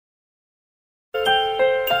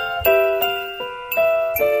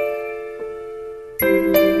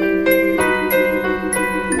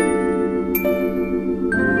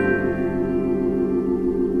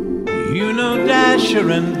Dasher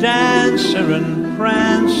and Dancer and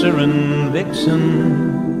Prancer and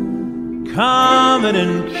Vixen, Comet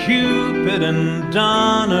and Cupid and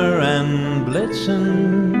Donner and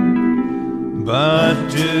Blitzen. But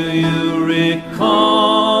do you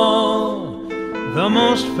recall the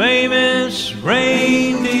most famous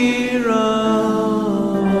reindeer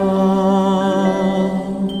of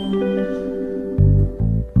all?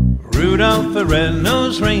 Rudolph the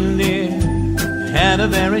red-nosed reindeer had a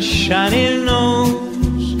very shiny nose,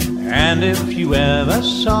 and if you ever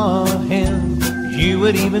saw him, you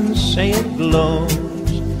would even say it glows.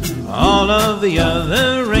 All of the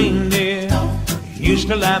other reindeer used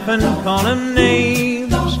to laugh and call him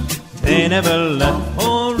names. They never let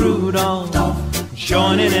poor Rudolph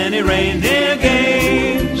join in any reindeer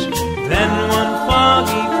games. Then one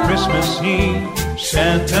foggy Christmas Eve,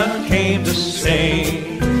 Santa came to say,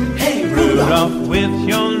 "Hey Rudolph, with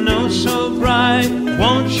your nose so bright,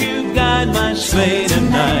 won't you guide my sleigh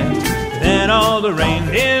tonight?" Then all the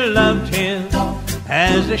reindeer loved him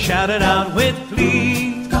as they shouted out with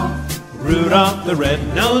glee, "Rudolph the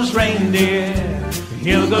red-nosed reindeer,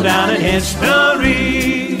 he'll go down in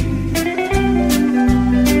history."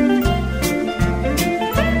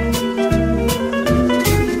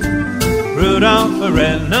 Rudolph the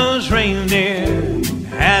red-nosed reindeer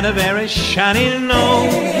had a very shiny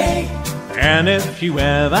nose, and if you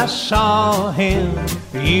ever saw him,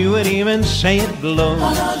 you would even say it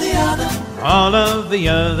glows. All of the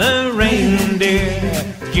other reindeer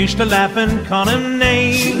used to laugh and call him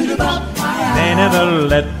names. They never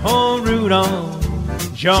let poor Rudolph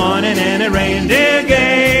join in any reindeer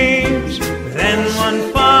games. Then one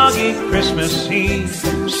foggy Christmas Eve,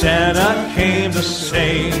 Santa came to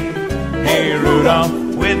say, "Hey Rudolph,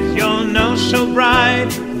 with your nose so bright,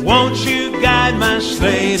 won't you guide my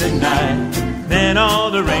sleigh tonight?" Then all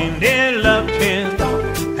the reindeer loved him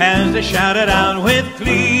as they shouted out with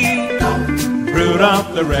glee, "Rudolph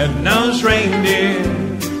the red-nosed reindeer,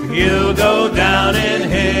 he'll go down in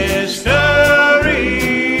history."